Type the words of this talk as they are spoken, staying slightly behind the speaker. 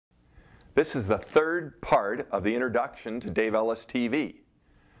This is the third part of the introduction to Dave Ellis TV.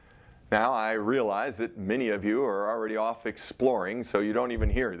 Now, I realize that many of you are already off exploring, so you don't even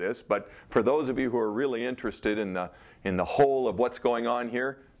hear this, but for those of you who are really interested in the whole of what's going on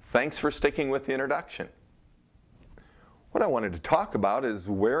here, thanks for sticking with the introduction. What I wanted to talk about is,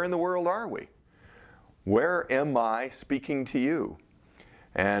 where in the world are we? Where am I speaking to you?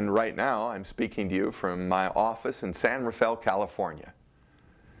 And right now, I'm speaking to you from my office in San Rafael, California.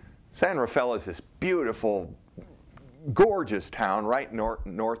 San Rafael is this beautiful, gorgeous town right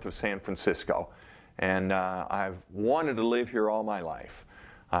north of San Francisco. And I've wanted to live here all my life.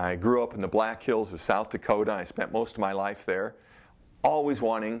 I grew up in the Black Hills of South Dakota. I spent most of my life there, always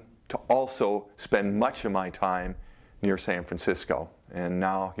wanting to also spend much of my time near San Francisco. And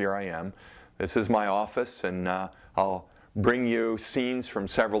now here I am. This is my office, and I'll bring you scenes from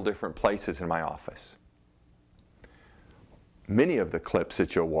several different places in my office. Many of the clips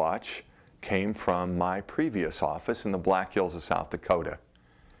that you'll watch came from my previous office in the Black Hills of South Dakota.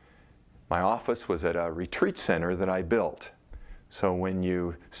 My office was at a retreat center that I built. So when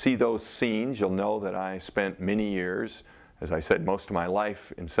you see those scenes, you'll know that I spent many years, as I said, most of my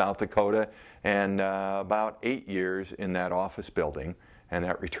life in South Dakota, and about 8 years in that office building and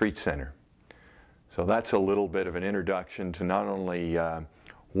that retreat center. So that's a little bit of an introduction to not only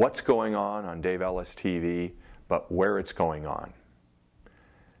what's going on Dave Ellis TV, but where it's going on.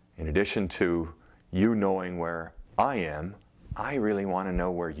 In addition to you knowing where I am, I really want to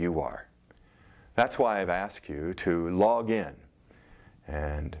know where you are. That's why I've asked you to log in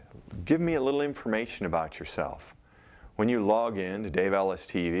and give me a little information about yourself. When you log in to Dave Ellis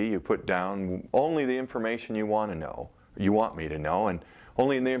TV, you put down only the information you want to know, you want me to know, and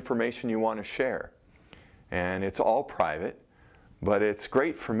only the information you want to share. And it's all private, but it's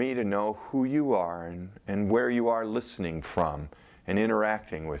great for me to know who you are and where you are listening from and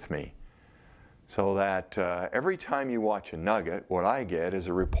interacting with me. So that every time you watch a nugget, what I get is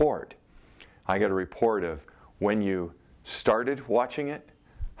a report. I get a report of when you started watching it,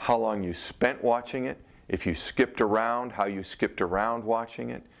 how long you spent watching it, if you skipped around, how you skipped around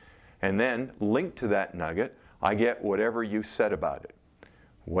watching it, and then linked to that nugget, I get whatever you said about it.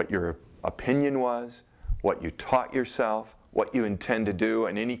 What your opinion was, what you taught yourself, what you intend to do,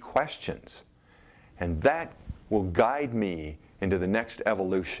 and any questions. And that will guide me into the next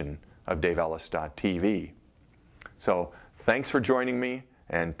evolution of DaveEllis.tv. So thanks for joining me,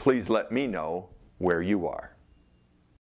 and please let me know where you are.